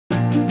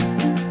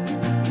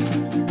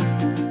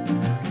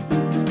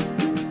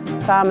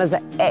farmers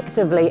are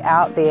actively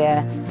out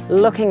there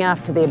looking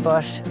after their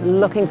bush,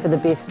 looking for the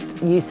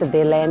best use of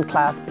their land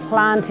class,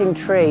 planting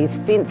trees,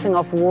 fencing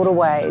off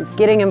waterways,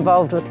 getting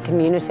involved with the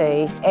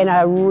community, and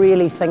are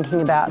really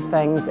thinking about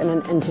things in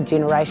an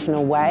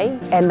intergenerational way.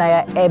 And they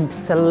are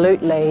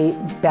absolutely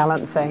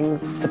balancing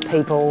the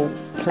people,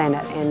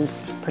 planet and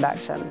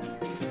production.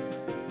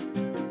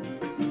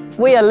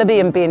 We are Libby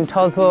and Ben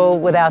Tosswill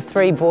with our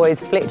 3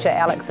 boys, Fletcher,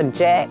 Alex and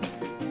Jack,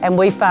 and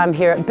we farm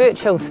here at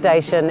Birch Hill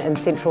Station in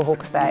central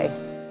Hawke's Bay.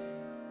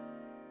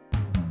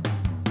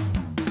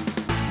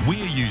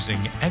 We are using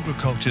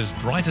agriculture's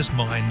brightest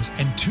minds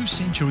and 2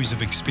 centuries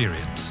of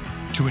experience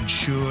to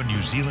ensure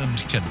New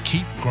Zealand can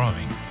keep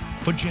growing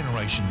for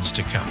generations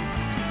to come.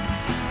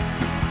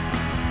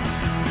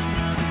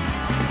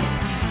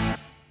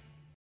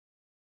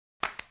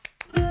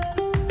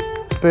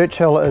 Birch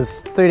Hill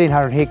is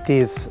 1,300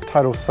 hectares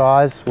total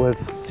size with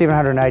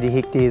 780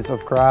 hectares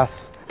of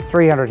grass,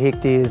 300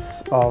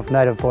 hectares of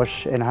native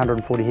bush and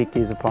 140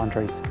 hectares of pine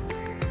trees.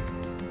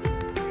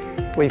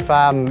 We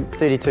farm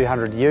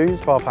 3,200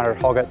 ewes,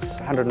 1,200 hoggets,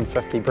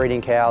 150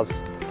 breeding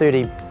cows,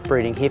 30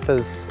 breeding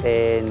heifers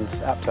and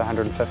up to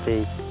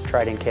 150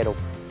 trading cattle.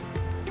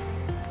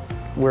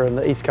 We're in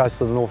the east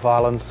coast of the North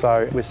Island,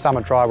 so with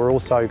summer dry we've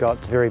also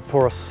got very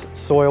porous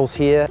soils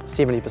here.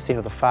 70%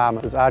 of the farm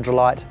is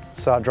argillite,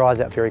 so it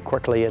dries out very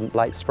quickly in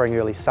late spring,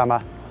 early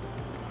summer.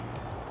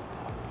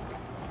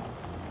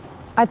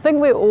 I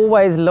think we're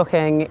always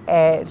looking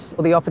at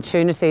the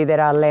opportunity that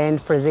our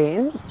land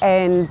presents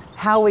and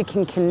how we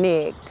can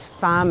connect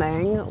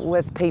farming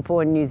with people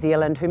in New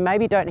Zealand who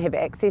maybe don't have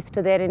access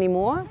to that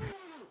anymore.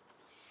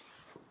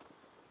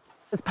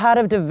 As part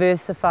of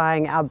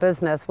diversifying our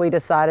business, we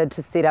decided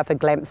to set up a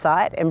glamp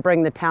site and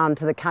bring the town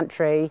to the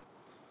country.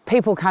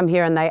 People come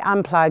here and they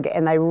unplug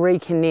and they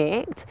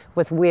reconnect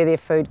with where their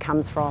food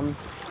comes from.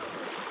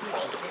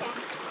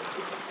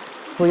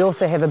 We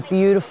also have a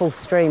beautiful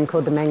stream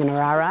called the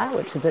Manganarara,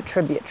 which is a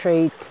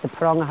tributary to the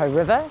Parongaho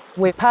River.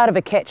 We're part of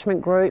a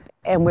catchment group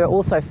and we're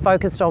also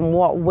focused on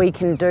what we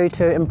can do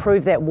to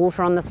improve that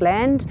water on this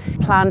land,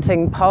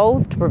 planting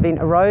poles to prevent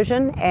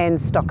erosion and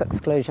stock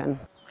exclusion.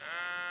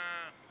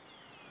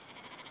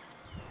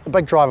 The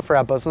big driver for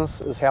our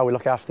business is how we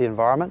look after the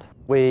environment.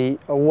 We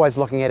are always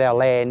looking at our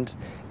land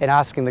and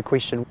asking the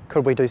question,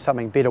 could we do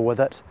something better with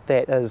it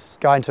that is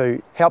going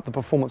to help the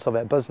performance of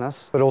our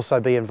business, but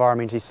also be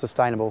environmentally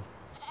sustainable.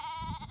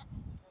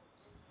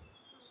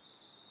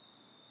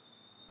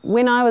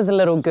 When I was a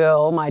little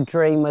girl, my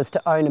dream was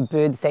to own a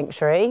bird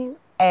sanctuary.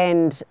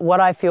 And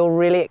what I feel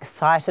really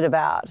excited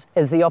about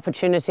is the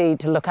opportunity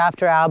to look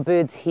after our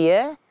birds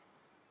here.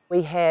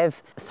 We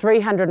have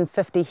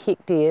 350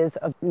 hectares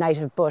of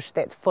native bush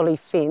that's fully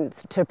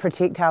fenced to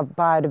protect our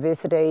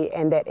biodiversity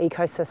and that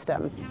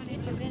ecosystem.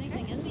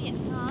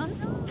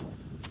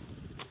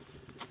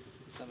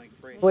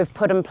 We've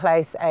put in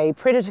place a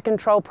predator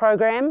control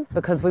program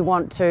because we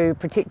want to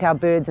protect our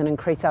birds and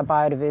increase our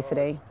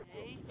biodiversity.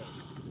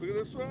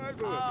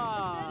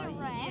 Oh,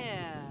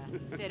 yeah,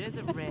 that is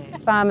a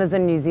rat. Farmers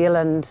in New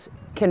Zealand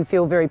can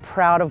feel very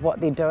proud of what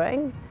they're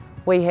doing.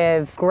 We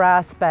have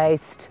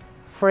grass-based,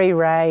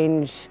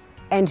 free-range,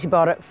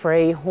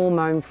 antibiotic-free,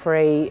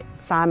 hormone-free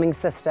farming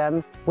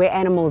systems where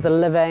animals are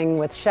living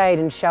with shade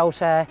and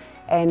shelter,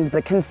 and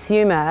the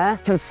consumer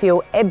can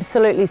feel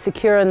absolutely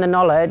secure in the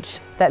knowledge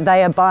that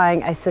they are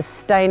buying a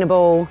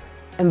sustainable,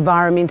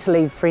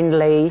 environmentally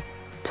friendly,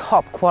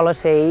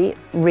 top-quality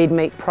red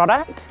meat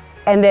product,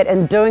 and that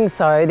in doing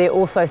so they're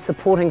also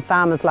supporting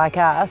farmers like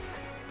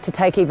us to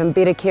take even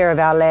better care of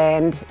our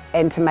land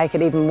and to make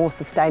it even more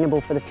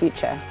sustainable for the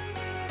future.